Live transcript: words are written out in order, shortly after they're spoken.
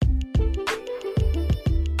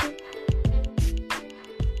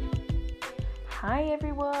Hi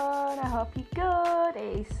everyone, I hope you're good.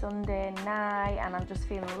 It is Sunday night and I'm just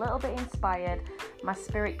feeling a little bit inspired. My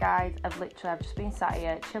spirit guides I've just been sat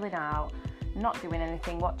here chilling out, not doing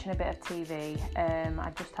anything, watching a bit of TV.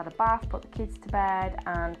 I just had a bath, put the kids to bed,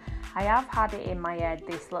 and I have had it in my head,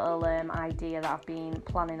 this little idea that I've been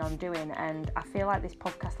planning on doing, and I feel like this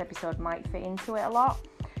podcast episode might fit into it a lot.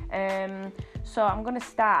 So I'm going to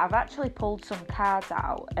start. I've actually pulled some cards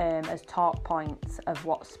out as talk points of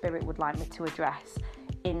what Spirit would like me to address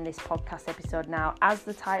in this podcast episode. Now, as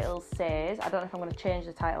the title says, I don't know if I'm going to change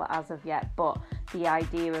the title as of yet, but the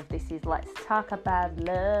idea of this is let's talk about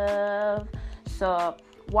love. So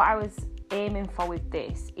what I was aiming for with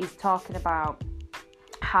this is talking about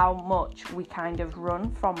how much we kind of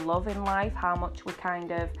run from love in life, how much we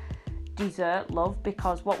kind of desert love,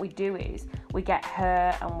 because what we do is we get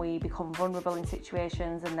hurt and we become vulnerable in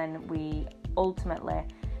situations, and then we ultimately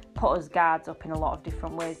put us guards up in a lot of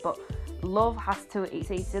different ways. But love has to,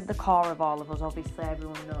 it's at the core of all of us. Obviously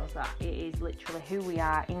everyone knows that it is literally who we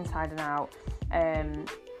are inside and out,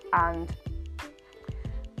 and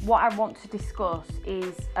what I want to discuss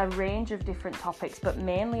is a range of different topics, but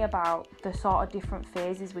mainly about the sort of different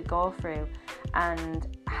phases we go through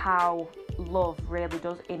and how love really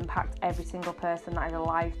does impact every single person that is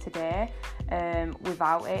alive today.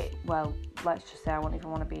 Without it, well, let's just say I wouldn't even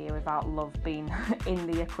want to be here without love being in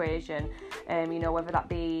the equation. Whether that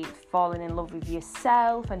be falling in love with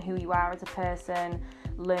yourself and who you are as a person,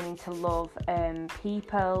 learning to love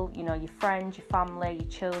people, your friends, your family, your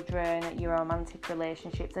children, your romantic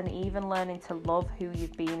relationships, and even learning to love who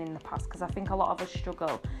you've been in the past, because I think a lot of us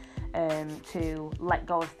struggle to let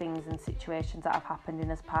go of things and situations that have happened in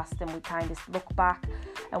the past, and we kind of look back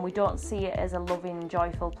and we don't see it as a loving,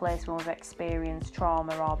 joyful place when we've experienced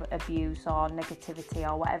trauma or abuse or negativity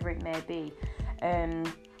or whatever it may be.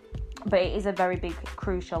 But it is a very big,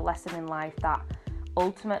 crucial lesson in life that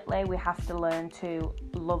ultimately we have to learn to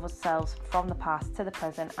love ourselves from the past to the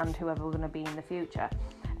present and whoever we're going to be in the future.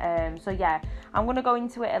 I'm going to go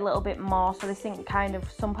into it a little bit more. So this isn't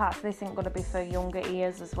some parts of this isn't going to be for younger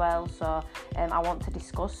ears as well. So I want to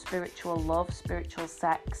discuss spiritual love, spiritual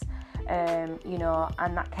sex, and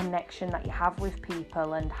that connection that you have with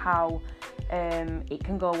people, and how it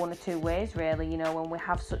can go one or two ways really, when we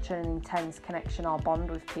have such an intense connection or bond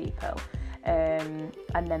with people. And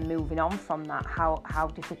then moving on from that, how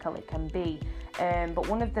difficult it can be. But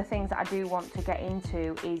one of the things that I do want to get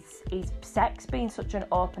into is sex being such an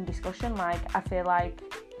open discussion. Like, I feel like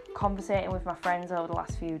conversating with my friends over the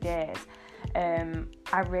last few days,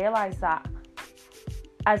 I realised that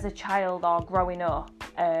as a child or growing up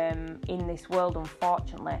in this world,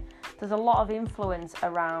 unfortunately, there's a lot of influence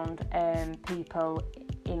around people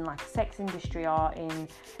in like the sex industry or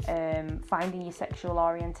in finding your sexual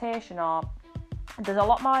orientation, or there's a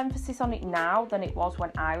lot more emphasis on it now than it was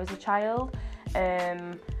when I was a child,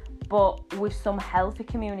 but with some healthy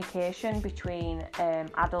communication between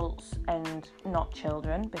adults and not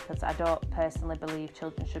children, because I don't personally believe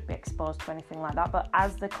children should be exposed to anything like that. But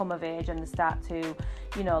as they come of age and they start to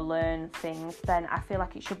learn things, then I feel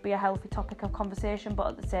like it should be a healthy topic of conversation. But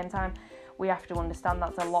at the same time, we have to understand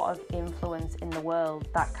that's a lot of influence in the world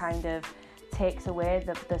that kind of takes away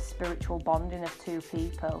the spiritual bonding of two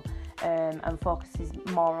people, and focuses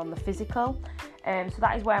more on the physical. So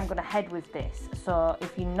that is where I'm going to head with this. So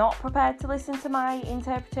if you're not prepared to listen to my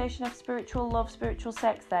interpretation of spiritual love, spiritual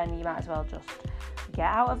sex, then you might as well just get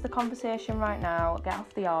out of the conversation right now, get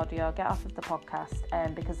off the audio, get off of the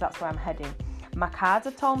podcast, because that's where I'm heading. My cards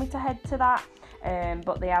have told me to head to that.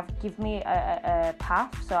 But they have given me a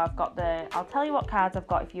path. So I'll tell you what cards I've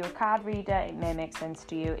got. If you're a card reader, it may make sense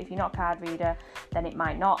to you. If you're not a card reader, then it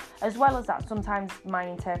might not. As well as that, sometimes my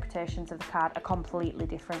interpretations of the card are completely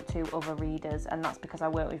different to other readers, and that's because I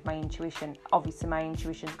work with my intuition. Obviously, my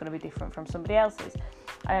intuition is going to be different from somebody else's.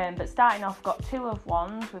 But starting off, we've got 2 of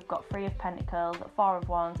Wands, we've got 3 of Pentacles, 4 of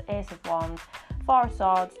Wands, Ace of Wands, 4 of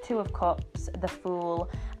Swords, 2 of Cups, the Fool,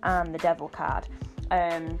 and the Devil card.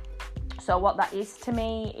 So what that is to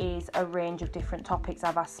me is a range of different topics.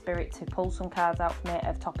 I've asked Spirit to pull some cards out for me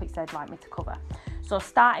of topics they'd like me to cover. So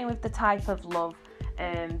starting with the type of love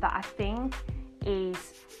that I think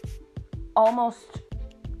is almost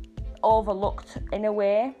overlooked in a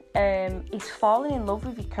way, is falling in love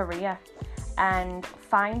with your career and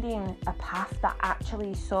finding a path that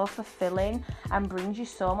actually is so fulfilling and brings you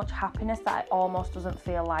so much happiness that it almost doesn't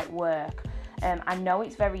feel like work. I know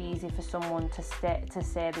it's very easy for someone to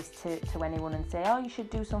say this to anyone and say, oh, you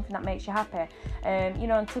should do something that makes you happy.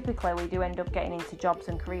 And typically we do end up getting into jobs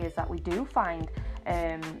and careers that we do find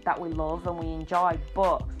that we love and we enjoy.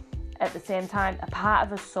 But at the same time, a part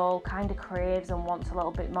of a soul kind of craves and wants a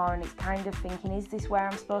little bit more, and it's kind of thinking, is this where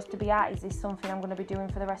I'm supposed to be at? Is this something I'm going to be doing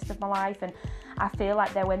for the rest of my life? And I feel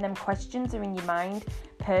like when them questions are in your mind,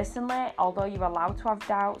 personally, although you're allowed to have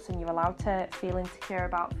doubts and you're allowed to feel insecure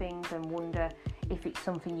about things and wonder if it's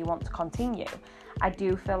something you want to continue, I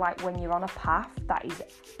do feel like when you're on a path that is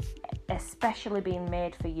especially being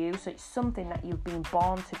made for you, so it's something that you've been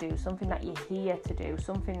born to do, something that you're here to do,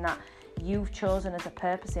 something that you've chosen as a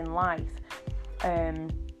purpose in life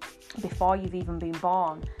before you've even been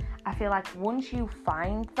born, I feel like once you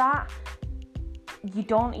find that, you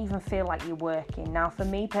don't even feel like you're working. Now, for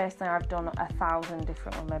me personally, I've done 1,000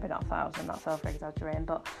 different, well, maybe not 1,000, that's over-exaggerating,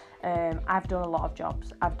 but I've done a lot of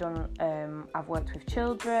jobs. I've worked with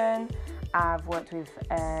children, I've worked with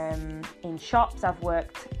in shops, I've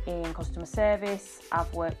worked in customer service,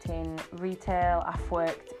 I've worked in retail, I've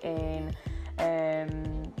worked in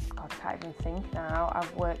God, I can't even think now.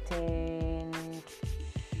 I've worked in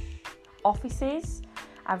offices.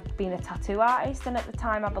 I've been a tattoo artist, and at the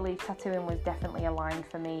time I believe tattooing was definitely aligned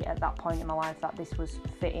for me at that point in my life, that this was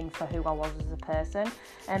fitting for who I was as a person.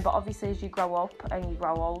 But obviously as you grow up and you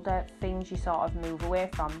grow older, things you sort of move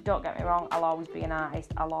away from. Don't get me wrong, I'll always be an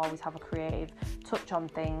artist, I'll always have a creative touch on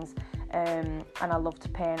things, and I love to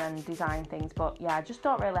paint and design things, but yeah, I just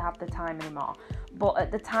don't really have the time anymore. But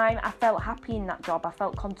at the time, I felt happy in that job, I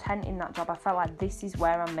felt content in that job, I felt like this is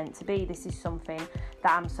where I'm meant to be, this is something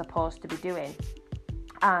that I'm supposed to be doing.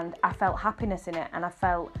 And I felt happiness in it, and I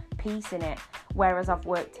felt peace in it. Whereas I've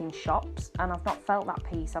worked in shops and I've not felt that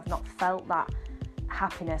peace, I've not felt that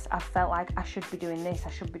happiness. I've felt like I should be doing this,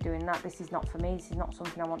 I should be doing that, this is not for me, this is not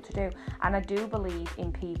something I want to do. And I do believe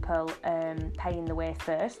in people paying the way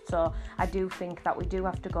first, so I do think that we do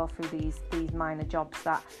have to go through these minor jobs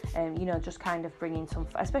that just kind of bring in some,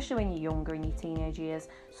 especially when you're younger, in your teenage years,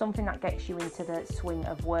 something that gets you into the swing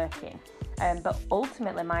of working. But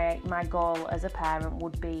ultimately my goal as a parent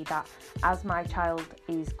would be that as my child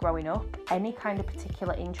is growing up, any kind of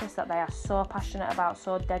particular interest that they are so passionate about,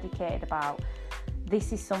 so dedicated about,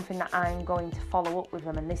 this is something that I'm going to follow up with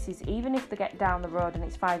them. And this is, even if they get down the road and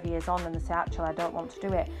it's 5 years on and they say, actually, I don't want to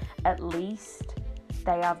do it, at least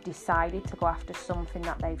they have decided to go after something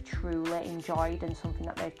that they've truly enjoyed and something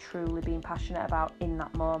that they've truly been passionate about in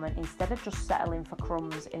that moment, instead of just settling for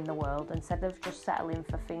crumbs in the world, instead of just settling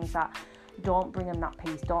for things that don't bring them that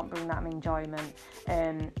peace, don't bring them enjoyment.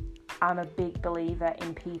 I'm a big believer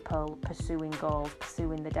in people pursuing goals,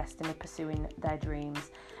 pursuing the destiny, pursuing their dreams.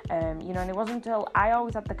 And it wasn't until I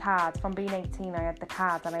always had the cards, from being 18 I had the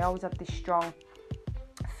cards, and I always had this strong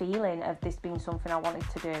feeling of this being something I wanted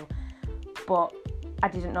to do, but I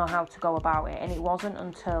didn't know how to go about it. And it wasn't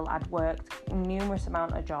until I'd worked numerous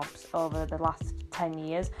amount of jobs over the last 10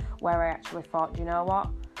 years where I actually thought, do you know what?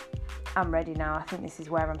 I'm ready now. I think this is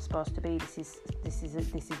where I'm supposed to be. This is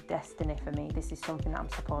destiny for me. This is something that I'm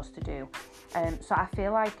supposed to do. So I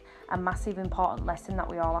feel like a massive important lesson that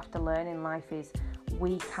we all have to learn in life is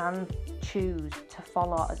we can choose to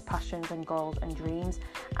follow as passions and goals and dreams.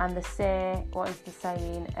 And what is the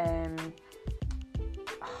saying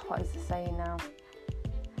now?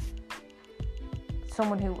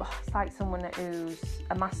 It's like someone who's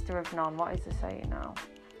a master of none. What is the saying now?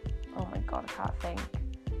 Oh my God, I can't think.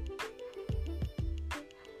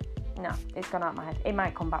 No, it's gone out of my head. It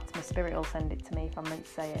might come back to me. Spirit will send it to me if I'm meant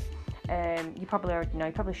to say it. You probably already know.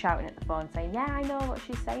 You're probably shouting at the phone saying, yeah, I know what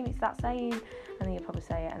she's saying, it's that saying. And then you'll probably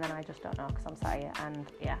say it, and then I just don't know because I'm sat here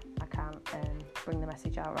and yeah, I can't bring the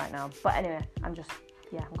message out right now. But anyway, I'm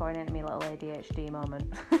going into my little ADHD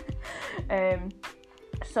moment.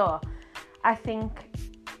 So I think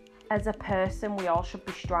as a person, we all should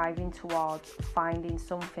be striving towards finding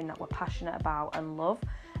something that we're passionate about and love.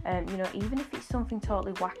 Even if it's something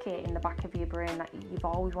totally wacky in the back of your brain that you've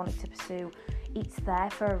always wanted to pursue, it's there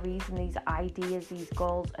for a reason. These ideas, these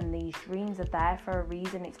goals and these dreams are there for a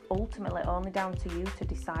reason. It's ultimately only down to you to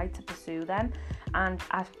decide to pursue them. And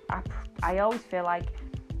I always feel like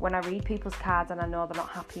when I read people's cards and I know they're not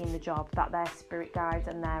happy in the job, that their spirit guides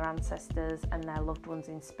and their ancestors and their loved ones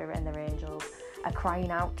in spirit and their angels are crying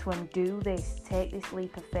out to them, do this, take this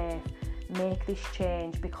leap of faith, make this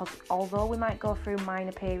change. Because although we might go through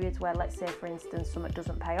minor periods where, let's say for instance, something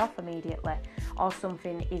doesn't pay off immediately or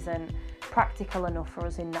something isn't practical enough for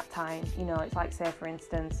us in that time, it's like, say for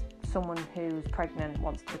instance, someone who's pregnant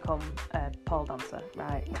wants to become a pole dancer,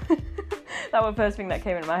 right? That was the first thing that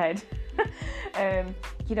came into my head.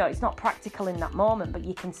 It's not practical in that moment, but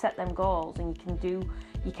you can set them goals and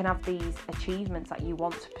you can have these achievements that you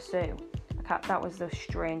want to pursue. That was the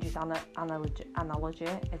strangest analogy.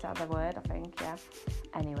 Is that the word? I think, yeah.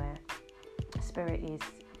 Anyway, Spirit is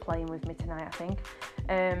playing with me tonight, I think.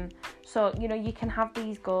 So, you can have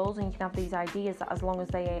these goals and you can have these ideas that as long as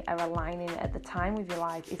they are aligning at the time with your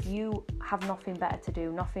life. If you have nothing better to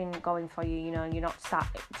do, nothing going for you, you're not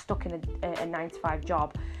stuck in a 9-to-5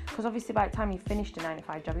 job, because obviously by the time you've finished a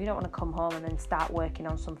 9-to-5 job, you don't want to come home and then start working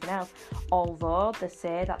on something else. Although they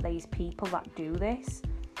say that these people that do this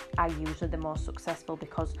are usually the most successful,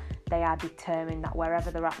 because they are determined that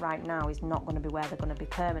wherever they're at right now is not going to be where they're going to be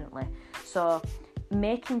permanently. So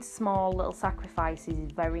making small little sacrifices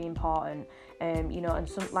is very important. And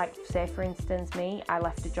some, like, say for instance me, I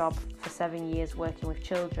left a job for 7 years working with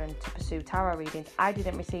children to pursue tarot readings. I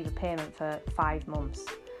didn't receive a payment for 5 months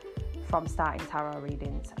from starting tarot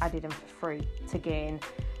readings. I did them for free to gain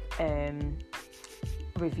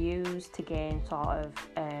reviews, to gain sort of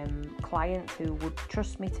clients who would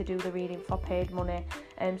trust me to do the reading for paid money.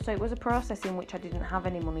 So it was a process in which I didn't have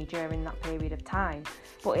any money during that period of time,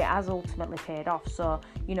 but it has ultimately paid off. So,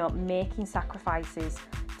 making sacrifices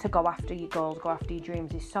to go after your goals, go after your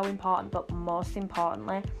dreams is so important, but most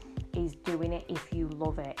importantly is doing it if you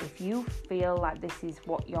love it. If you feel like this is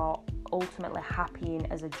what you're ultimately happy in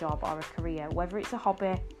as a job or a career, whether it's a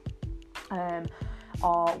hobby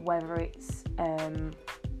or whether it's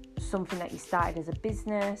something that you started as a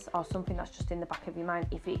business or something that's just in the back of your mind,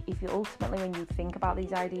 if you ultimately, when you think about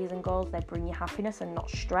these ideas and goals, they bring you happiness and not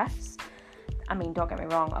stress. I mean, don't get me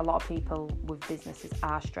wrong, a lot of people with businesses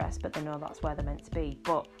are stressed, but they know that's where they're meant to be.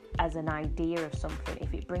 But as an idea of something,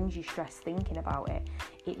 if it brings you stress thinking about it,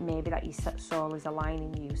 it may be that your soul is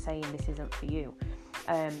aligning you, saying this isn't for you.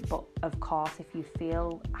 But of course, if you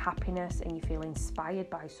feel happiness and you feel inspired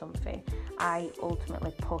by something, I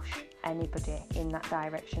ultimately push anybody in that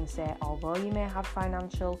direction. Say, although you may have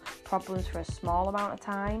financial problems for a small amount of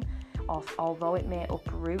time, or although it may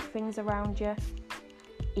uproot things around you,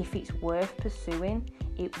 if it's worth pursuing,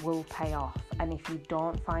 it will pay off. And if you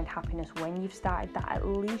don't find happiness when you've started that, at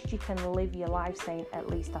least you can live your life saying, at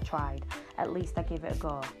least I tried, at least I give it a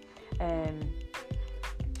go.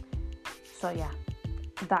 So yeah,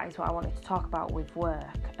 that is what I wanted to talk about with work.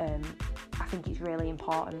 I think it's really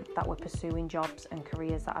important that we're pursuing jobs and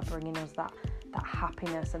careers that are bringing us that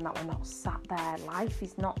happiness, and that we're not sat there. Life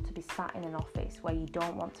is not to be sat in an office where you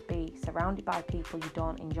don't want to be, surrounded by people you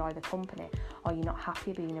don't enjoy the company, or you're not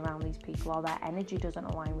happy being around these people, or their energy doesn't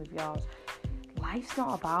align with yours. Life's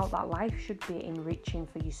not about that. Life should be enriching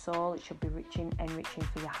for your soul, it should be enriching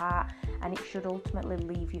for your heart, and it should ultimately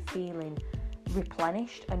leave you feeling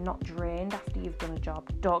replenished and not drained after you've done a job.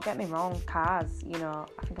 Don't get me wrong, cars,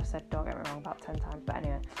 I think I've said don't get me wrong about 10 times, but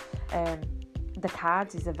anyway, the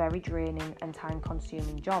cards is a very draining and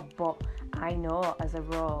time-consuming job, but I know as a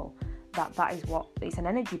role that is what, it's an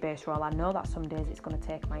energy-based role. I know that some days it's going to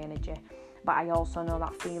take my energy, but I also know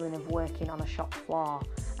that feeling of working on a shop floor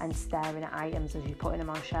and staring at items as you're putting them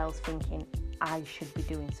on shelves, thinking, I should be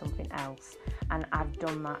doing something else. And I've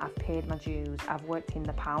done that. I've paid my dues. I've worked in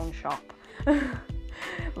the pound shop.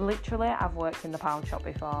 Literally, I've worked in the pound shop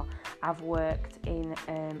before. I've worked in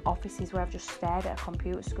offices where I've just stared at a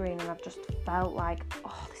computer screen and I've just felt like,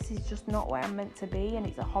 oh, this is just not where I'm meant to be, and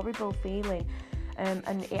it's a horrible feeling.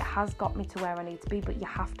 And it has got me to where I need to be, but you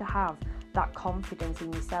have to have that confidence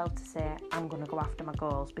in yourself to say, I'm going to go after my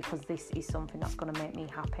goals, because this is something that's going to make me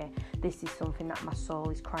happy. This is something that my soul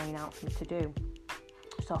is crying out for me to do.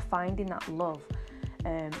 So finding that love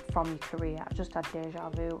from your career. I just had deja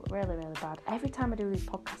vu, really, really bad. Every time I do these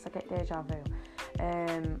podcasts, I get deja vu.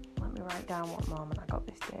 Let me write down what moment I got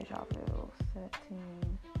this deja vu. 13.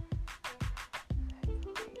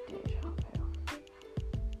 Deja vu.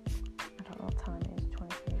 I don't know what time it is.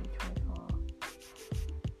 23, 24.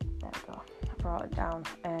 There we go. I brought it down.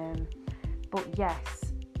 But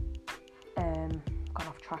yes, gone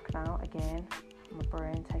off track now again. My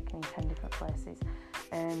brain taking in 10 different places.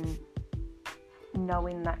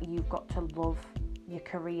 Knowing that you've got to love your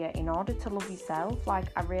career in order to love yourself. Like,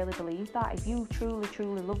 I really believe that if you truly,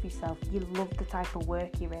 truly love yourself, you love the type of work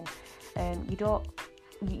you're in.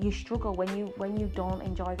 You struggle when you don't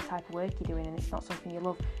enjoy the type of work you're doing and it's not something you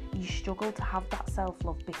love. You struggle to have that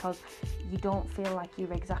self-love because you don't feel like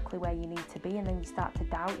you're exactly where you need to be, and then you start to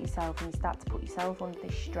doubt yourself and you start to put yourself under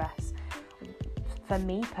this stress. For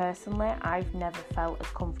me personally, I've never felt as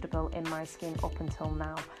comfortable in my skin up until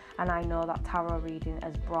now, and I know that tarot reading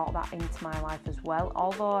has brought that into my life as well.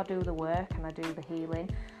 Although I do the work and I do the healing,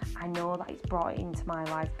 I know that it's brought it into my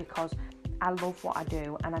life because I love what I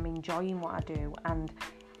do and I'm enjoying what I do, and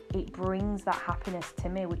it brings that happiness to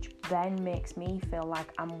me, which then makes me feel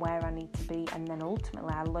like I'm where I need to be, and then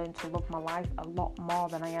ultimately I learn to love my life a lot more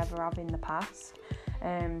than I ever have in the past.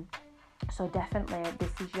 So definitely,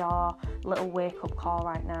 this is your little wake-up call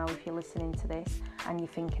right now if you're listening to this and you're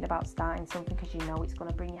thinking about starting something because you know it's going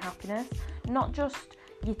to bring you happiness. Not just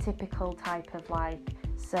your typical type of like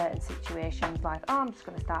certain situations like, oh, I'm just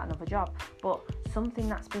going to start another job, but something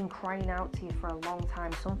that's been crying out to you for a long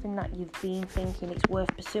time, something that you've been thinking it's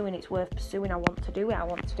worth pursuing, I want to do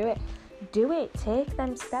it. Do it. Take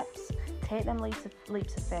them steps, take them leaps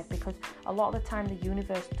of faith, because a lot of the time the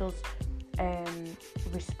universe does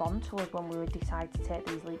respond to us when we decide to take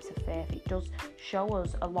these leaps of faith. It does show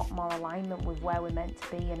us a lot more alignment with where we're meant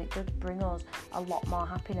to be, and it does bring us a lot more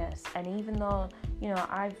happiness. And even though, you know,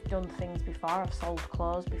 I've done things before, I've sold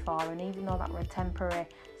clothes before, and even though that were a temporary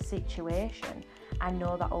situation, I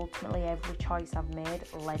know that ultimately every choice I've made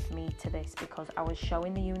led me to this, because I was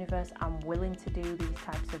showing the universe I'm willing to do these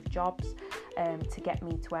types of jobs to get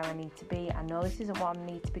me to where I need to be. I know this isn't what I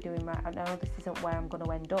need to be doing right. I know this isn't where I'm going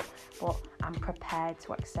to end up, but I'm prepared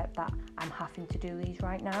to accept that I'm having to do these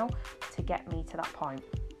right now to get me to that point.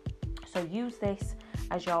 So use this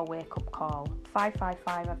as your wake-up call.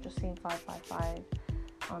 555, I've just seen 555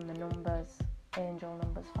 on the numbers. Angel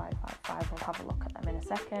numbers 555. We'll have a look at them in a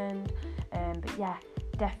second. But yeah,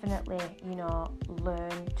 definitely, you know,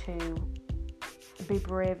 learn to be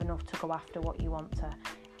brave enough to go after what you want to,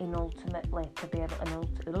 and ultimately to be able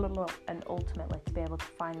to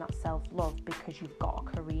find that self-love, because you've got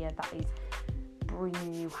a career that is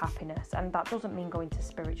bringing you happiness. And that doesn't mean going to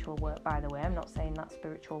spiritual work, by the way. I'm not saying that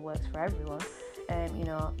spiritual works for everyone. You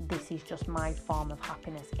know, this is just my form of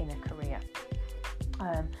happiness in a career.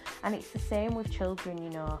 And it's the same with children, you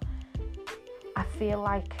know. I feel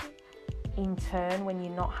like in turn, when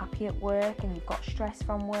you're not happy at work and you've got stress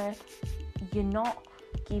from work, you're not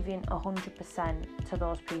giving 100% to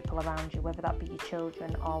those people around you, whether that be your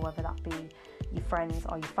children or whether that be your friends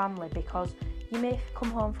or your family, because you may come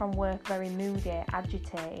home from work very moody,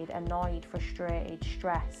 agitated, annoyed, frustrated,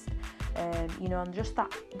 stressed, you know, and just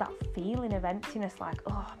that feeling of emptiness, like,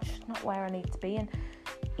 oh, I'm just not where I need to be. And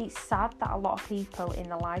it's sad that a lot of people in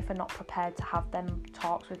their life are not prepared to have them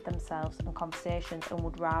talks with themselves and conversations, and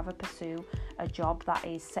would rather pursue a job that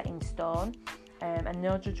is set in stone. And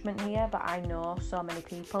no judgment here, but I know so many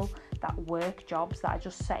people that work jobs that are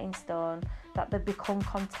just set in stone, that they've become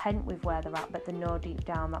content with where they're at, but they know deep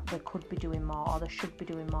down that they could be doing more, or they should be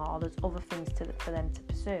doing more, or there's other things for them to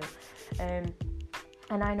pursue. And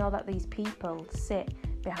I know that these people sit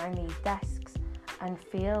behind these desks and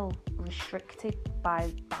feel restricted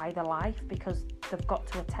by their life, because they've got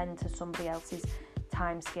to attend to somebody else's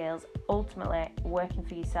time scales. Ultimately, working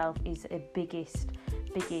for yourself is a biggest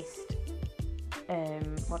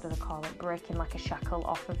what do they call it, breaking like a shackle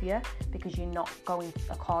off of you, because you're not going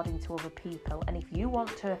according to other people. And if you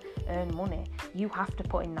want to earn money, you have to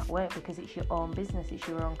put in that work, because it's your own business, it's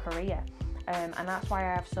your own career. And that's why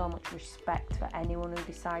I have so much respect for anyone who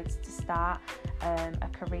decides to start a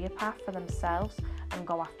career path for themselves and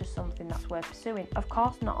go after something that's worth pursuing. Of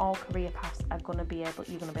course, not all career paths are you're going to be able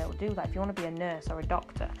to do that. If you want to be a nurse or a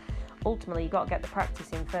doctor, ultimately you've got to get the practice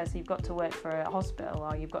in first. So you've got to work for a hospital,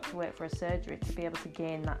 or you've got to work for a surgery to be able to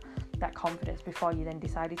gain that confidence before you then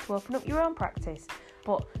decided to open up your own practice.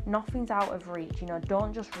 But nothing's out of reach, you know.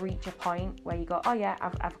 Don't just reach a point where you go, oh yeah,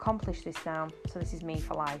 I've accomplished this now, so this is me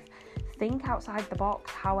for life. Think outside the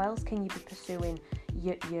box. How else can you be pursuing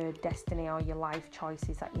your destiny or your life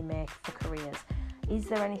choices that you make for careers? Is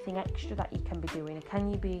there anything extra that you can be doing? Can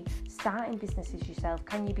you be starting businesses yourself?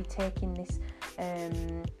 Can you be taking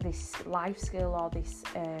this life skill, or this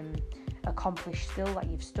accomplished skill that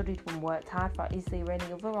you've studied and worked hard for? Is there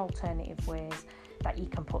any other alternative ways that you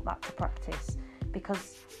can put that to practice?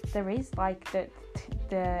 Because there is, like,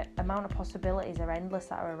 the amount of possibilities are endless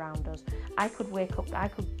that are around us. I could wake up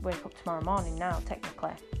tomorrow morning now,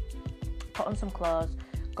 technically, put on some clothes,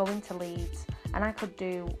 go into Leeds, and I could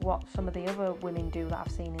do what some of the other women do that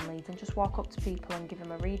I've seen in Leeds, and just walk up to people and give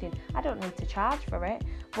them a reading. I don't need to charge for it,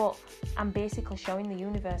 but I'm basically showing the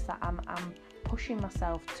universe that I'm pushing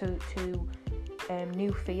myself to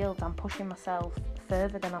new fields. I'm pushing myself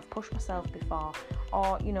further than I've pushed myself before.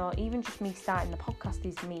 Or, you know, even just me starting the podcast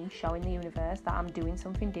is me showing the universe that I'm doing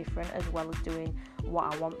something different, as well as doing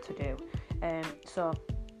what I want to do. So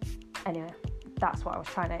anyway, that's what I was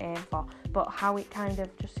trying to aim for. But how it kind of,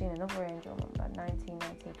 just seen another angel number,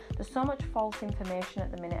 1919. There's so much false information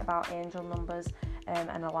at the minute about angel numbers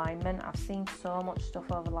and alignment. I've seen so much stuff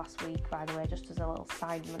over the last week, by the way, just as a little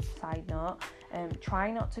side note.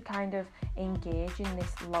 Try not to kind of engage in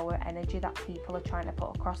this lower energy that people are trying to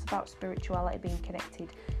put across about spirituality being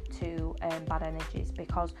connected to bad energies,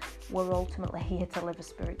 because we're ultimately here to live a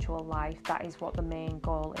spiritual life. That is what the main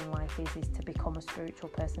goal in life is to become a spiritual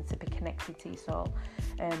person, to be connected to your soul.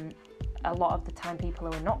 a lot of the time people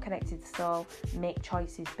who are not connected to soul make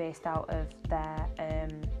choices based out of their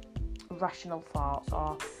rational thoughts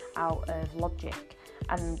or out of logic,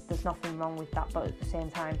 and there's nothing wrong with that, but at the same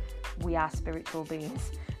time we are spiritual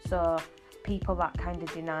beings. So people that kind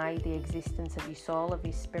of deny the existence of your soul, of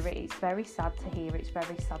your spirit, it's very sad to hear, it's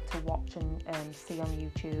very sad to watch and see on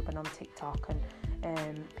YouTube and on TikTok,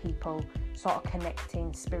 and people sort of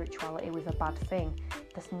connecting spirituality with a bad thing.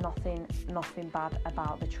 There's nothing bad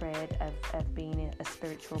about the trade of being a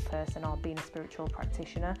spiritual person or being a spiritual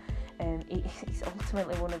practitioner. It's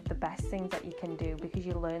ultimately one of the best things that you can do, because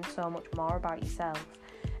you learn so much more about yourself.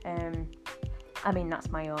 I mean, that's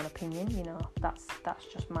my own opinion, you know, that's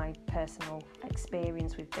just my personal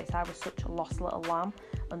experience with this. I was such a lost little lamb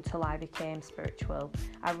until I became spiritual.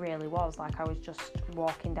 I really was. Like, I was just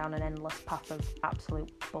walking down an endless path of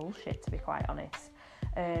absolute bullshit, to be quite honest.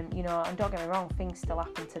 You know, and don't get me wrong, things still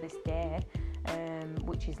happen to this day,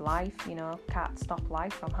 which is life, you know, can't stop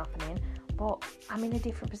life from happening. But I'm in a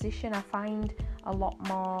different position. I find a lot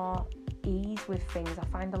more ease with things. I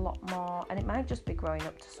find a lot more, and it might just be growing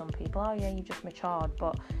up to some people, oh yeah, you just matured,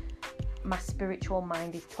 but my spiritual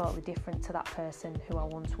mind is totally different to that person who I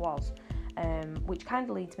once was, which kind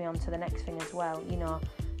of leads me on to the next thing as well, you know,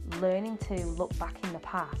 learning to look back in the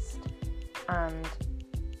past and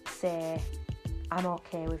say, I'm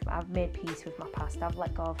okay with, I've made peace with my past, I've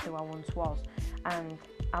let go of who I once was, and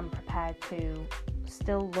I'm prepared to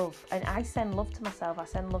still love. And I send love to myself, I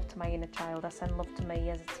send love to my inner child, I send love to me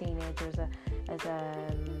as a teenager, as a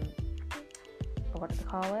what do they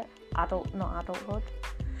call it, not adulthood,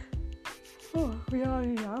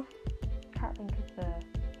 can't think of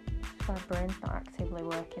my brain's not actively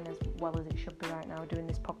working as well as it should be right now doing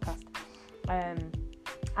this podcast.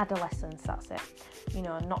 Adolescence, that's it, you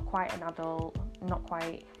know, not quite an adult, not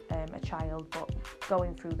quite a child, but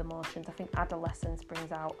going through the motions. I think adolescence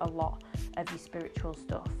brings out a lot of your spiritual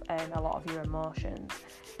stuff and a lot of your emotions,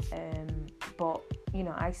 but you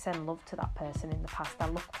know, I send love to that person in the past. I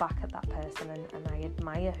look back at that person and I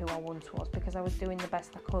admire who I once was, because I was doing the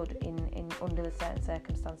best I could in under the certain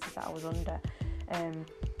circumstances that I was under.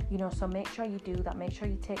 You know, so make sure you do that. Make sure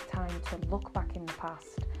you take time to look back in the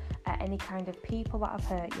past at any kind of people that have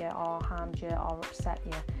hurt you or harmed you or upset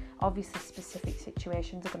you. Obviously, specific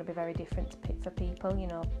situations are going to be very different for people, you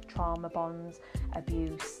know, trauma bonds,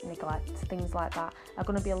 abuse, neglect, things like that are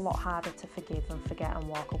going to be a lot harder to forgive and forget and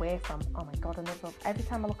walk away from. Oh my God, every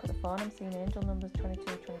time I look at the phone, I'm seeing angel numbers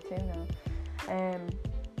 22 now.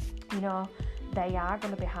 You know, they are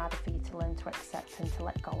going to be harder for you to learn to accept and to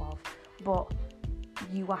let go of, but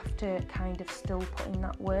you have to kind of still put in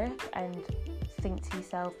that work and think to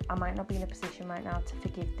yourself, I might not be in a position right now to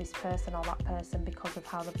forgive this person or that person because of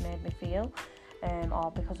how they've made me feel,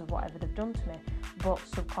 or because of whatever they've done to me, but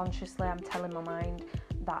subconsciously I'm telling my mind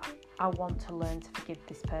that I want to learn to forgive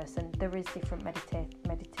this person. There is different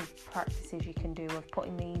meditative practices you can do of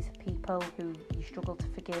putting these people who you struggle to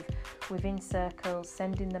forgive within circles,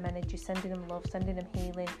 sending them energy, sending them love, sending them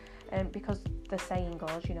healing, because the saying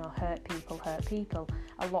goes, you know, hurt people hurt people.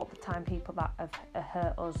 A lot of the time people that have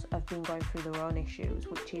hurt us have been going through their own issues,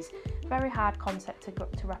 which is a very hard concept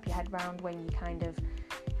to wrap your head around when you kind of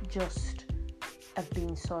just have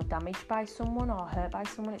been so damaged by someone or hurt by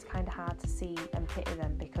someone. It's kind of hard to see and pity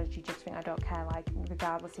them, because you just think, I don't care, like,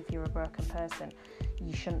 regardless if you're a broken person,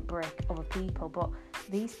 you shouldn't break other people. But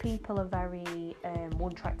these people are very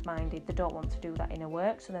one-track minded. They don't want to do that inner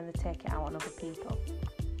work, so then they take it out on other people.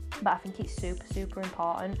 But I think it's super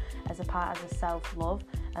important as a part of the self-love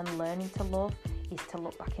and learning to love is to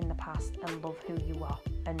look back in the past and love who you are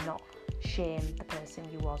and not shame the person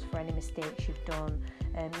you was for any mistakes you've done.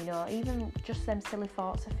 You know, even just them silly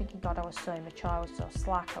thoughts of thinking, God, I was so immature, I was so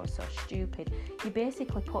slack, I was so stupid. You're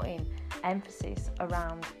basically putting emphasis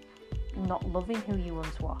around not loving who you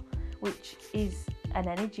once were, which is an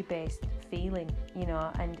energy-based feeling, you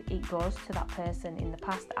know, and it goes to that person in the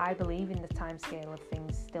past. I believe in the time scale of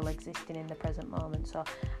things still existing in the present moment, so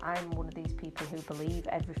I'm one of these people who believe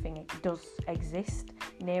everything does exist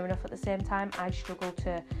near enough at the same time. I struggle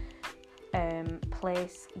to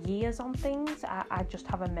place years on things. I just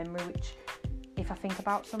have a memory which, if I think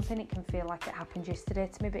about something, it can feel like it happened yesterday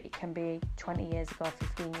to me, but it can be 20 years ago,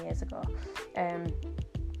 15 years ago.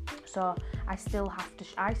 So I still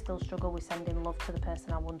struggle with sending love to the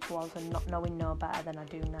person I once was and not knowing no better than I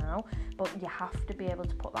do now. But you have to be able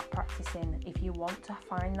to put that practice in if you want to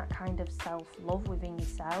find that kind of self-love within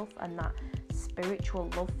yourself and that spiritual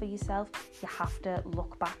love for yourself. You have to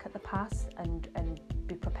look back at the past and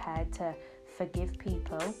be prepared to forgive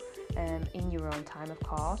people in your own time, of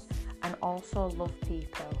course, and also love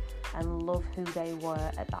people and love who they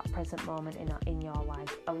were at that present moment in your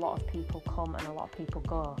life. A lot of people come and a lot of people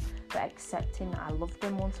go, but accepting that I loved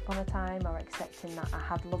them once upon a time, or accepting that I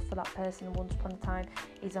had love for that person once upon a time,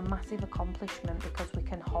 is a massive accomplishment, because we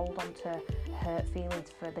can hold on to hurt feelings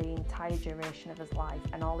for the entire duration of his life,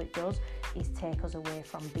 and all it does is take us away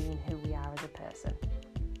from being who we are as a person.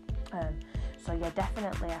 So yeah,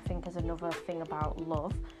 definitely I think as another thing about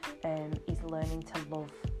love is learning to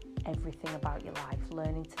love everything about your life,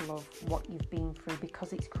 learning to love what you've been through,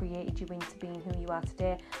 because it's created you into being who you are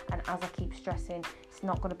today. And as I keep stressing, it's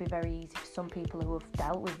not going to be very easy for some people who have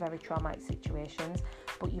dealt with very traumatic situations,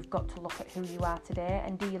 but you've got to look at who you are today,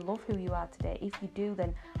 and do you love who you are today? If you do,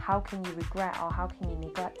 then how can you regret, or how can you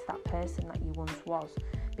neglect that person that you once was,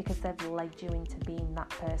 because they've led you into being that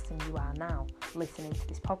person you are now, listening to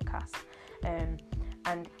this podcast.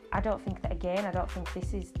 And I don't think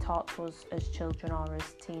this is taught to us as children or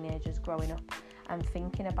as teenagers growing up, and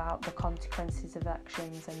thinking about the consequences of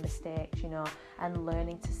actions and mistakes, and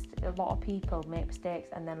learning to, a lot of people make mistakes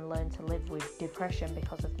and then learn to live with depression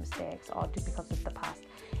because of mistakes or because of the past,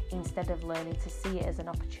 instead of learning to see it as an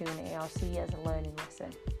opportunity or see it as a learning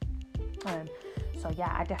lesson. So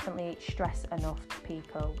yeah, I definitely stress enough to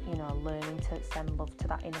people, learning to send love to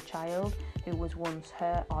that inner child who was once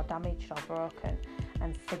hurt or damaged or broken,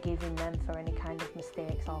 and forgiving them for any kind of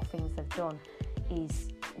mistakes or things they've done is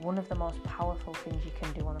one of the most powerful things you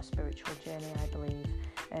can do on a spiritual journey, I believe,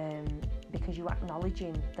 because you're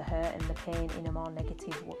acknowledging the hurt and the pain in a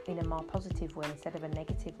more positive way, instead of a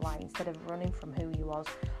negative light, instead of running from who you was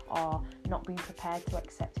or not being prepared to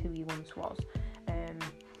accept who you once was.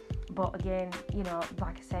 But again,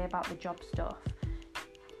 like I say about the job stuff,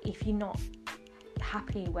 if you're not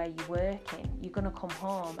happy where you're working, you're going to come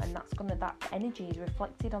home, and that energy is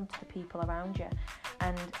reflected onto the people around you.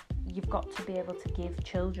 And you've got to be able to give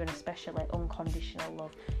children, especially, unconditional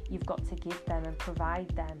love. You've got to give them and provide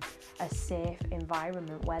them a safe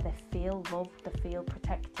environment where they feel loved, they feel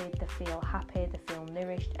protected, they feel happy, they feel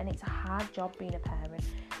nourished. And it's a hard job being a parent.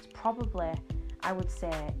 It's probably, I would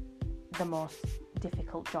say, the most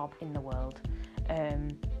difficult job in the world.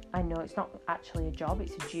 I know it's not actually a job,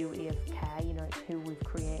 it's a duty of care. It's who we've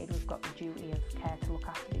created. We've got the duty of care to look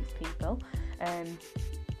after these people.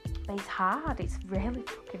 But it's hard. It's really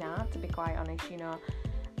fucking hard, to be quite honest,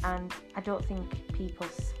 And I don't think people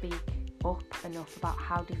speak up enough about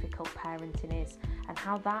how difficult parenting is, and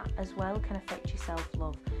how that as well can affect your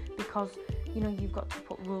self-love, because you've got to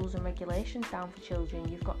put rules and regulations down for children.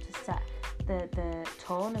 You've got to set the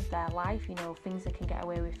tone of their life, things they can get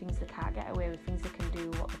away with, things they can't get away with, things they can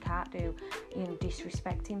do, what they can't do,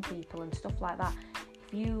 disrespecting people and stuff like that.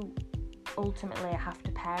 If you ultimately have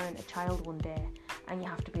to parent a child one day, and you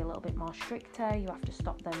have to be a little bit more stricter, you have to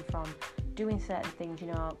stop them from doing certain things,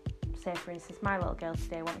 say for instance, my little girl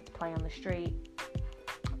today wanted to play on the street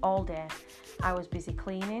all day. I was busy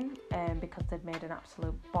cleaning because they'd made an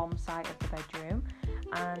absolute bomb site of the bedroom,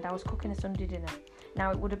 and I was cooking a Sunday dinner. Now,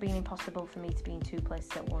 it would have been impossible for me to be in two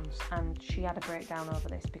places at once, and she had a breakdown over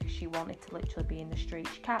this because she wanted to literally be in the street.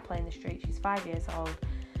 She can't play in the street, she's 5 years old,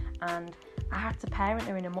 and I had to parent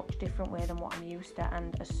her in a much different way than what I'm used to.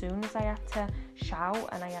 And as soon as I had to shout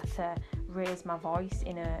and I had to raise my voice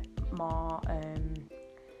in a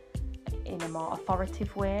more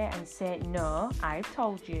authoritative way and say, no, I've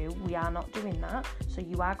told you we are not doing that, so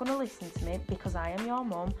you are going to listen to me because I am your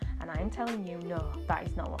mum, and I am telling you, no, that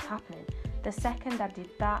is not what's happening. The second I did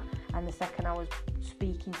that, and the second I was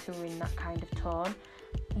speaking to her in that kind of tone,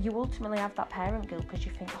 you ultimately have that parent guilt, because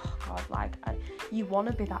you think, oh God, you want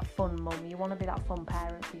to be that fun mum, you want to be that fun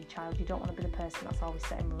parent for your child, you don't want to be the person that's always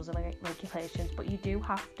setting rules and regulations, but you do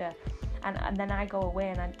have to. And then I go away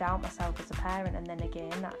and I doubt myself as a parent, and then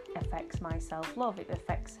again that affects my self-love. It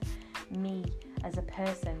affects me as a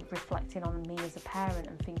person, reflecting on me as a parent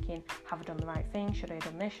and thinking, have I done the right thing? Should I have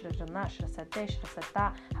done this? Should I have done that? Should I have said this? Should I have said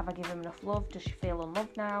that? Have I given him enough love? Does she feel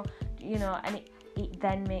unloved now? And it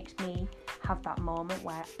then makes me have that moment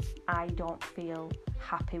where I don't feel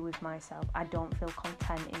happy with myself. I don't feel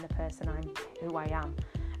content in the person who I am,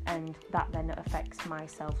 and that then affects my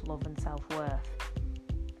self-love and self-worth.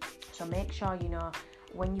 So make sure,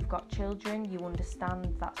 when you've got children, you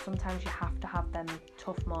understand that sometimes you have to have them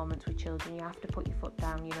tough moments with children. You have to put your foot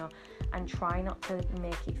down, and try not to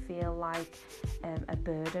make it feel like a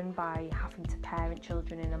burden by having to parent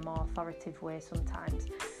children in a more authoritative way sometimes,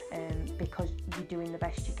 because you're doing the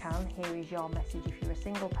best you can. Here is your message if you're a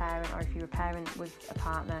single parent, or if you're a parent with a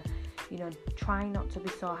partner. Try not to be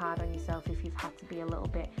so hard on yourself if you've had to be a little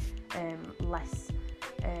bit less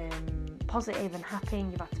positive and happy, and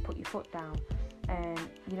you've had to put your foot down.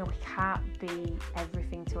 You know, we can't be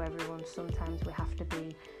everything to everyone. Sometimes we have to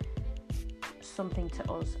be something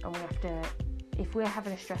to us, and we have to, if we're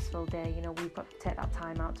having a stressful day, you know, we've got to take that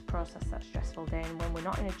time out to process that stressful day. And when we're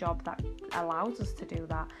not in a job that allows us to do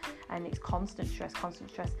that, and it's constant stress,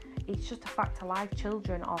 it's just a fact of life.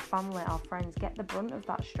 Children or family or friends get the brunt of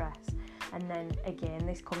that stress. And then again,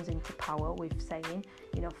 this comes into power with saying,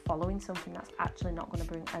 you know, following something that's actually not going to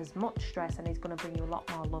bring as much stress and is going to bring you a lot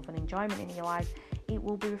more love and enjoyment in your life. It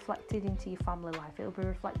will be reflected into your family life. It will be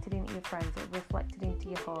reflected into your friends. It will be reflected into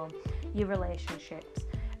your home, your relationships.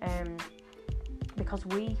 Because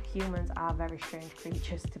we humans are very strange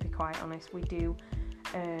creatures, to be quite honest. We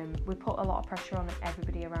put a lot of pressure on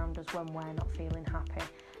everybody around us when we're not feeling happy.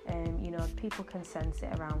 You know, people can sense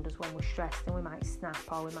it around us when we're stressed, and we might snap,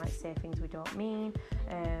 or we might say things we don't mean,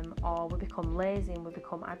 or we become lazy and we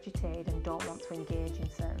become agitated and don't want to engage in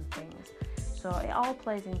certain things. So it all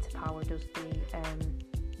plays into power, does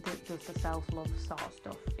the self-love sort of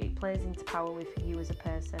stuff. It plays into power with you as a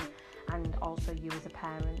person, and also you as a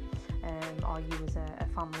parent, or you as a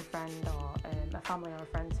family friend, or a family or a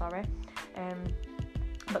friend,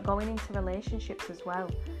 but going into relationships as well,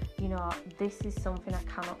 you know, this is something I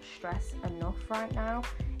cannot stress enough right now,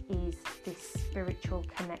 is this spiritual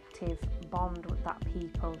connective bond that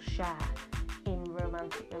people share in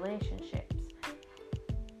romantic relationships.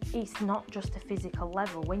 It's not just a physical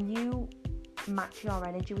level. When you match your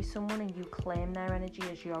energy with someone and you claim their energy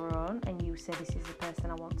as your own, and you say, this is the person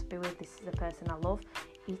I want to be with, this is the person I love,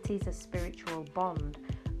 it is a spiritual bond.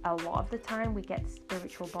 A lot of the time we get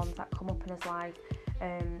spiritual bonds that come up in his life,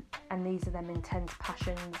 and these are them intense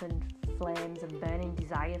passions and flames and burning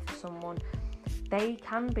desire for someone. They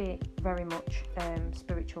can be very much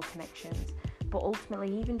spiritual connections, but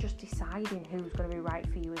ultimately, even just deciding who's going to be right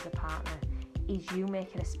for you as a partner is you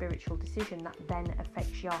making a spiritual decision that then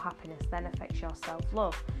affects your happiness, then affects your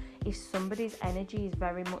self-love. If somebody's energy is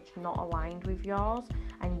very much not aligned with yours,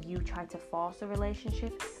 and you try to force a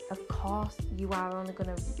relationship, of course you are only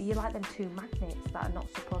going to, you're like them two magnets that are not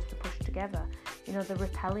supposed to push together. You know, they're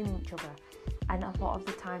repelling each other. And a lot of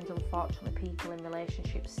the times, unfortunately, people in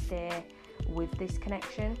relationships stay with this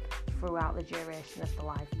connection throughout the duration of the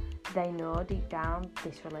life. They know deep down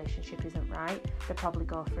this relationship isn't right. They probably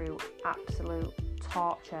go through absolute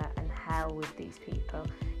torture and hell with these people,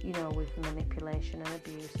 you know, with manipulation and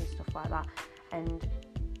abuse and stuff like that. And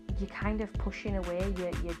you're kind of pushing away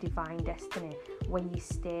your divine destiny when you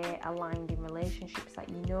stay aligned in relationships that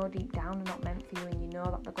you know deep down are not meant for you, and you know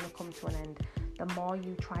that they're going to come to an end. The more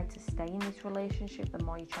you try to stay in this relationship, the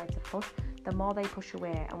more you try to push, the more they push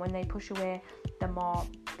away. And when they push away, the more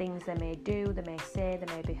things they may do, they may say,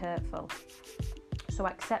 they may be hurtful. So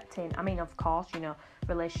accepting, I mean, of course, you know,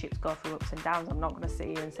 relationships go through ups and downs. I'm not going to sit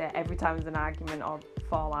here and say every time there's an argument or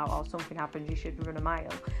fallout or something happens, you should run a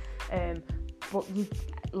mile. But you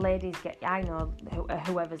ladies I know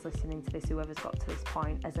whoever's listening to this, whoever's got to this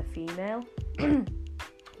point, as a female,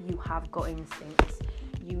 you have gut instincts.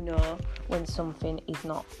 You know when something is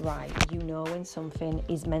not right. You know when something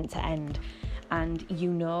is meant to end. And you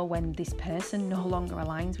know when this person no longer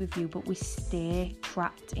aligns with you, but we stay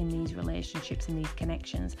trapped in these relationships and these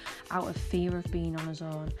connections out of fear of being on our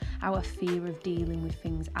own, out of fear of dealing with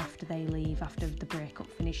things after they leave, after the breakup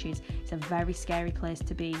finishes. It's a very scary place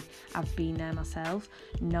to be. I've been there myself,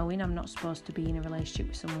 knowing I'm not supposed to be in a relationship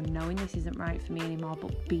with someone, knowing this isn't right for me anymore,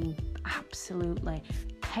 but being absolutely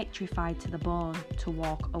petrified to the bone to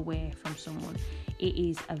walk away from someone. It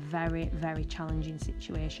is a very, very challenging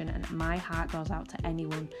situation, and my heart goes out to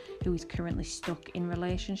anyone who is currently stuck in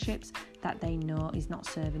relationships that they know is not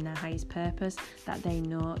serving their highest purpose, that they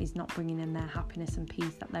know is not bringing in their happiness and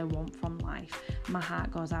peace that they want from life. My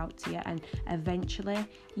heart goes out to you, and eventually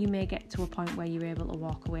you may get to a point where you're able to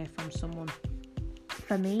walk away from someone.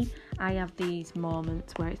 For me, I have these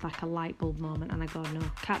moments where it's like a light bulb moment, and I go, no,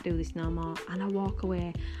 can't do this no more, and I walk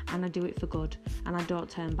away, and I do it for good, and I don't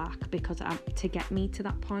turn back, because to get me to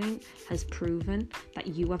that point has proven that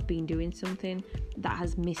you have been doing something that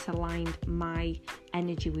has misaligned my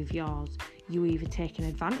energy with yours. You're either taking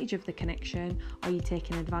advantage of the connection, or you're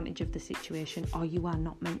taking advantage of the situation, or you are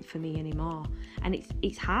not meant for me anymore. And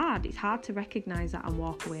it's hard to recognise that and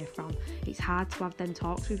walk away from. It's hard to have them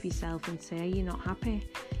talks with yourself and say, you're not happy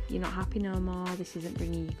no more, this isn't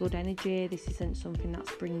bringing you good energy, this isn't something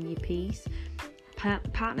that's bringing you peace.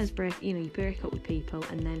 Partners you break up with people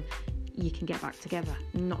and then you can get back together.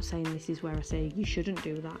 I'm not saying this is where I say you shouldn't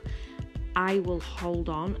do that, I will hold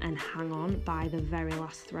on and hang on by the very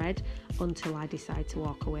last thread until I decide to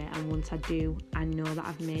walk away. And once I do, I know that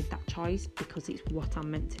I've made that choice because it's what I'm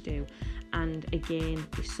meant to do. And again,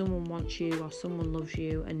 if someone wants you or someone loves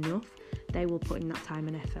you enough, they will put in that time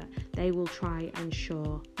and effort. They will try and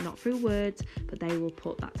show, not through words, but they will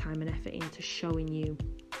put that time and effort into showing you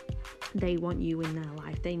they want you in their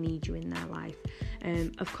life. They need you in their life.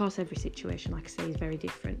 Of course, every situation, like I say, is very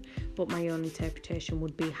different. But my own interpretation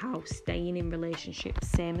would be how staying in relationships,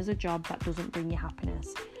 same as a job that doesn't bring you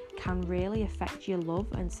happiness, can really affect your love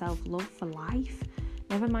and self-love for life.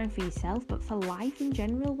 Never mind for yourself, but for life in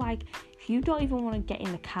general. Like, if you don't even want to get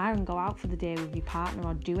in the car and go out for the day with your partner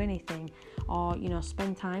or do anything, or, you know,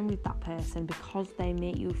 spend time with that person because they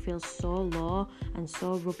make you feel so low and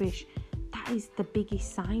so rubbish, that is the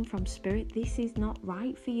biggest sign from spirit. This is not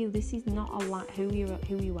right for you. This is not who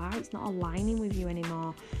you are. It's not aligning with you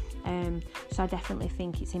anymore. So I definitely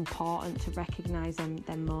think it's important to recognise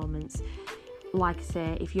them moments. Like I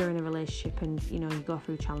say, if you're in a relationship and, you know, you go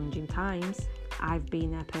through challenging times, I've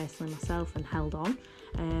been there personally myself and held on,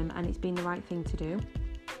 and it's been the right thing to do.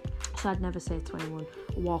 So I'd never say to anyone,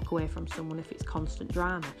 walk away from someone if it's constant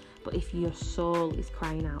drama. But if your soul is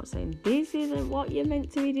crying out saying, this isn't what you're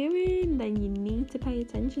meant to be doing, then you need to pay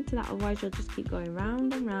attention to that. Otherwise you'll just keep going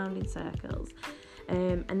round and round in circles.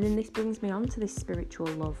 And then this brings me on to this spiritual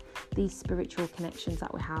love, these spiritual connections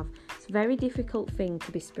that we have. It's a very difficult thing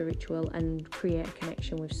to be spiritual and create a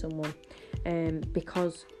connection with someone,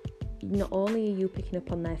 because not only are you picking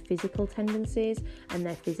up on their physical tendencies and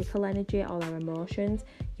their physical energy or their emotions,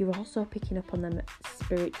 you're also picking up on them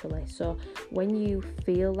spiritually. So when you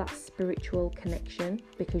feel that spiritual connection,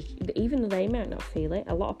 because even though they might not feel it,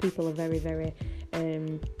 a lot of people are very, very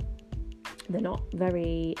they're not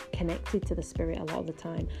very connected to the spirit a lot of the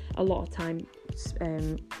time. A lot of time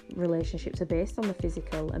relationships are based on the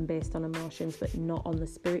physical and based on emotions, but not on the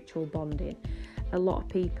spiritual bonding. A lot of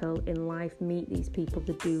people in life meet these people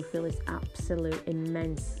they do feel this absolute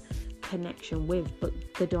immense connection with, but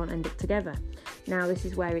they don't end up together. Now this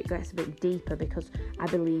is where it gets a bit deeper, because I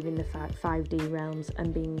believe in the 5D realms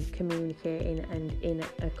and being communicating and in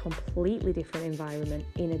a completely different environment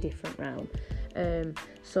in a different realm.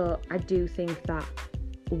 So I do think that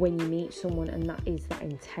when you meet someone and that is that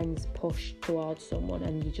intense push towards someone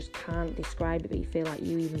and you just can't describe it, but you feel like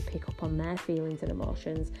you even pick up on their feelings and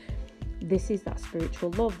emotions, this is that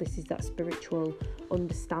spiritual love. This is that spiritual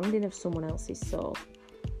understanding of someone else's soul.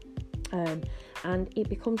 And it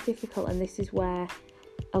becomes difficult, and this is where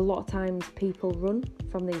a lot of times people run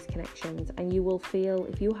from these connections. And you will feel,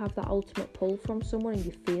 if you have that ultimate pull from someone and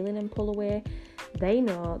you're feeling them pull away, they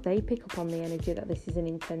know, they pick up on the energy that this is an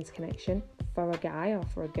intense connection for a guy or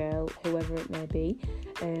for a girl, whoever it may be.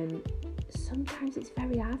 Sometimes it's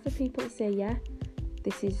very hard for people to say, yeah,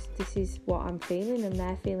 this is what I'm feeling, and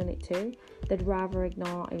they're feeling it too. They'd rather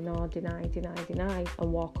ignore, deny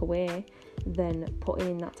and walk away than putting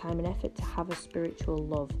in that time and effort to have a spiritual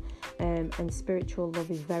love. And spiritual love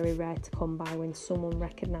is very rare to come by when someone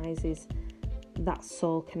recognises that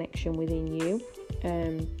soul connection within you.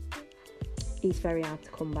 It's very hard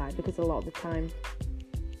to come by, because a lot of the time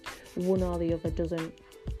one or the other doesn't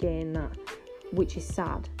gain that, which is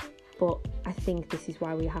sad. But I think this is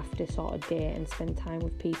why we have to sort of date and spend time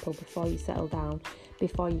with people before you settle down,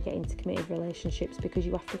 before you get into committed relationships, because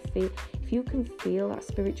you have to feel, if you can feel that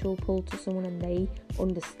spiritual pull to someone and they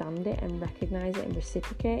understand it and recognise it and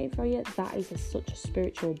reciprocate it for you, that is such a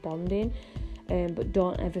spiritual bonding. But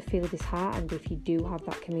don't ever feel disheartened if you do have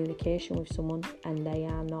that communication with someone and they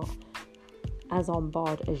are not as on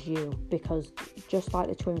board as you, because just like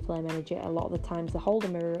the twin flame energy, a lot of the times they hold a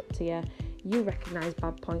mirror up to you. You recognise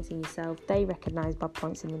bad points in yourself, they recognise bad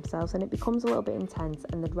points in themselves, and it becomes a little bit intense,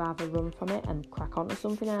 and they'd rather run from it and crack on to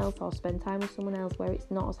something else or spend time with someone else where it's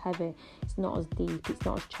not as heavy, it's not as deep, it's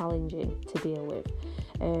not as challenging to deal with.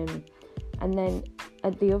 And then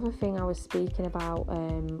the other thing I was speaking about,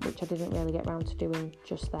 which I didn't really get around to doing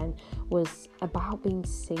just then, was about being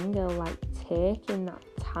single, like taking that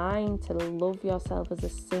time to love yourself as a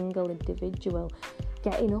single individual.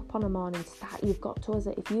 Getting up on a morning, you've got to,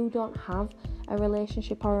 if you don't have a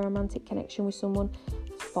relationship or a romantic connection with someone,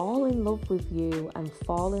 fall in love with you and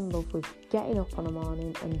fall in love with getting up on a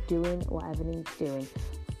morning and doing whatever needs doing.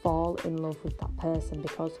 Fall in love with that person,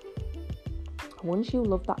 because once you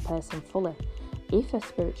love that person fully, if a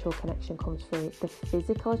spiritual connection comes through, the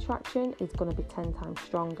physical attraction is going to be 10 times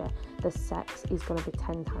stronger. The sex is going to be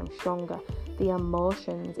 10 times stronger. The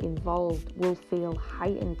emotions involved will feel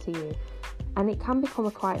heightened to you. And it can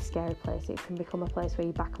become quite a scary place. It can become a place where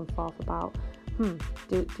you back and forth about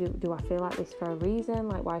do I feel like this for a reason?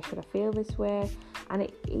 Like, why should I feel this way?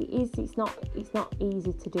 And it's not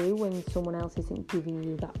easy to do when someone else isn't giving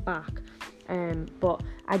you that back. But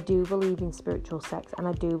I do believe in spiritual sex, and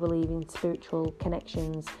I do believe in spiritual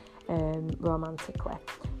connections romantically.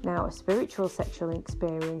 Now, a spiritual sexual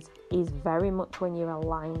experience is very much when you're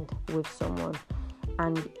aligned with someone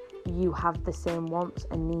and you have the same wants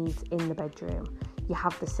and needs in the bedroom. You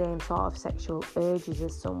have the same sort of sexual urges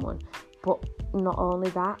as someone. But not only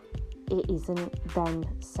that, it isn't then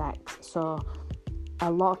sex. So a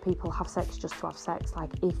lot of people have sex just to have sex.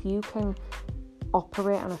 Like, if you can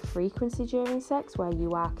operate on a frequency during sex where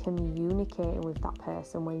you are communicating with that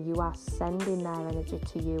person, when you are sending their energy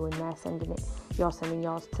to you and they're sending it, you're sending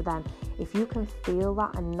yours to them, if you can feel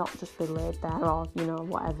that and not just be laid there or,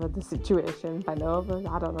 whatever the situation, bent over,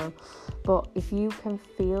 I don't know, but if you can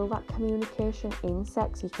feel that communication in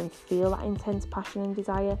sex, you can feel that intense passion and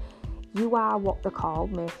desire, you are what they call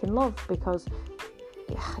making love. Because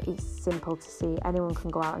it's simple to see, anyone can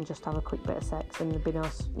go out and just have a quick bit of sex and there'd be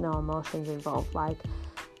no emotions involved,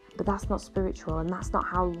 but that's not spiritual, and that's not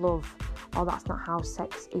how love, or that's not how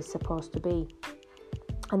sex is supposed to be.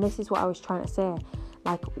 And this is what I was trying to say,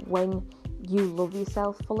 like, when you love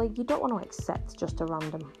yourself fully, you don't want to accept just a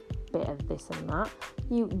random bit of this and that.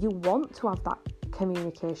 You want to have that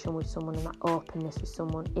communication with someone and that openness with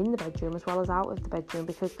someone in the bedroom as well as out of the bedroom,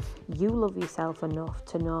 because you love yourself enough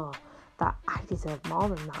to know that I deserve more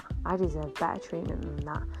than that. I deserve better treatment than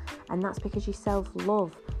that. And that's because your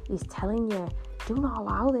self-love is telling you, do not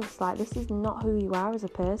allow this. Like, this is not who you are as a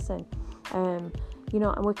person. And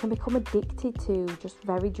we can become addicted to just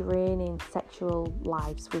very draining sexual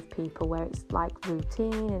lives with people where it's like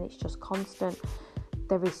routine and it's just constant.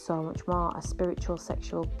 There is so much more. A spiritual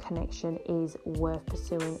sexual connection is worth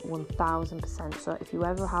pursuing 1000%. So if you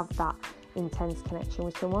ever have that intense connection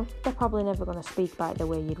with someone, they're probably never going to speak about it the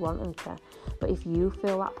way you'd want them to, but if you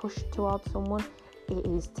feel that push towards someone, it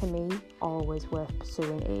is, to me, always worth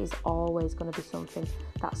pursuing. It is always going to be something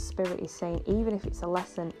that spirit is saying, even if it's a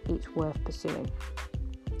lesson, it's worth pursuing.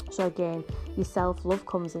 So again, your self-love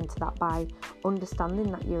comes into that by understanding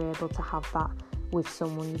that you're able to have that with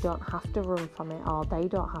someone. You don't have to run from it, or they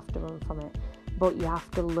don't have to run from it. But you have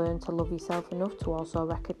to learn to love yourself enough to also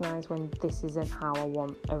recognise when this isn't how I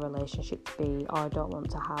want a relationship to be, or I don't want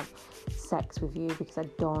to have sex with you because I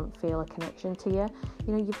don't feel a connection to you.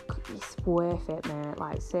 It's worth it, mate.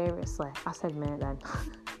 Like, seriously. I said mate then.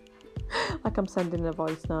 Like I'm sending a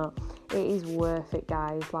voice note. It is worth it,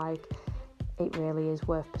 guys. Like, it really is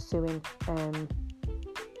worth pursuing.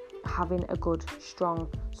 Having a good, strong,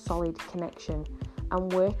 solid connection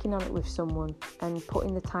and working on it with someone and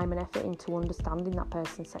putting the time and effort into understanding that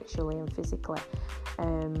person sexually and physically.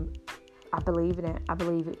 I believe in it. I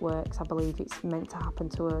believe it works. I believe it's meant to happen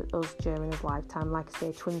to us during his lifetime. Like I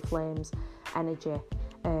say, twin flames energy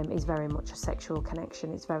is very much a sexual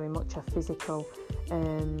connection. It's very much a physical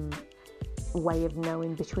way of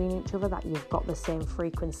knowing between each other that you've got the same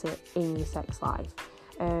frequency in your sex life.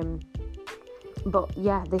 But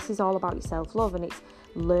yeah, this is all about your self-love, and it's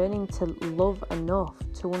learning to love enough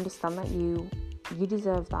to understand that you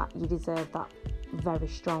deserve that. You deserve that very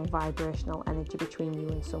strong vibrational energy between you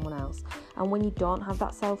and someone else. And when you don't have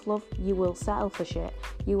that self-love, you will settle for shit.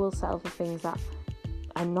 You will settle for things that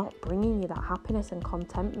are not bringing you that happiness and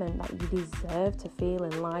contentment that you deserve to feel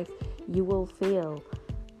in life. You will feel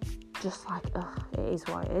just like, it is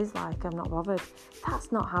what it is, like, I'm not bothered.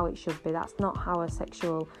 That's not how it should be. That's not how a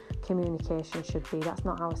sexual communication should be. That's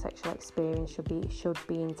not how a sexual experience should be. It should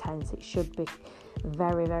be intense. It should be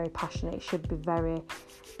very, very passionate. It should be very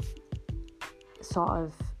sort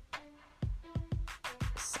of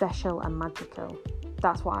special and magical.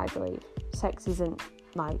 That's what I believe. Sex isn't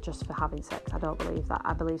like just for having sex. I don't believe that.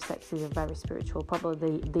 I believe sex is a very spiritual,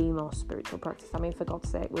 probably the most spiritual practice. I mean, for God's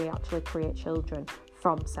sake, we actually create children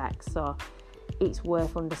from sex, so it's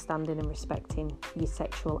worth understanding and respecting your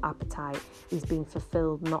sexual appetite is being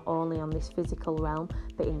fulfilled not only on this physical realm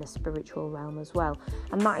but in the spiritual realm as well.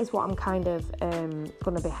 And that is what I'm kind of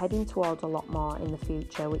going to be heading towards a lot more in the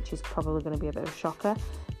future, which is probably going to be a bit of a shocker,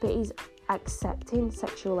 but is accepting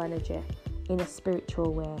sexual energy in a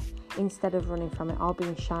spiritual way instead of running from it or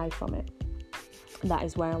being shy from it. That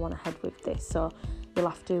is where I want to head with this. So you'll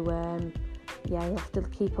have to you'll have to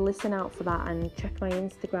keep a listen out for that, and check my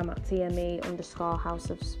Instagram at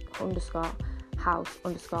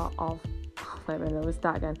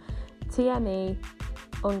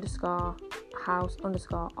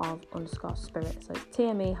So it's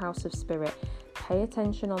TME House of Spirit. Pay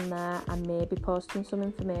attention on there. I may be posting some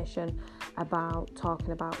information about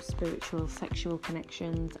talking about spiritual sexual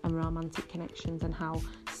connections and romantic connections and how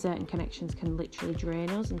certain connections can literally drain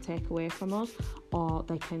us and take away from us, or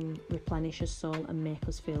they can replenish our soul and make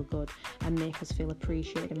us feel good and make us feel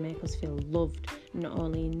appreciated and make us feel loved, not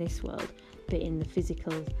only in this world but in the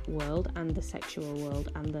physical world and the sexual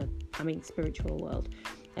world and the spiritual world.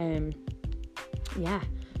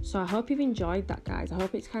 So I hope you've enjoyed that, guys. I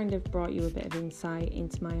hope it's kind of brought you a bit of insight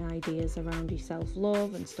into my ideas around your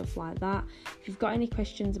self-love and stuff like that. If you've got any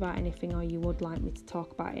questions about anything or you would like me to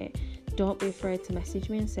talk about it, don't be afraid to message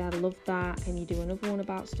me and say, I love that, can you do another one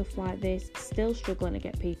about stuff like this? Still struggling to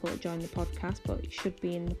get people to join the podcast, but it should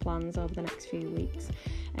be in the plans over the next few weeks.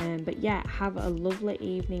 But yeah, have a lovely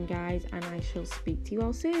evening, guys, and I shall speak to you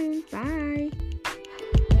all soon. Bye.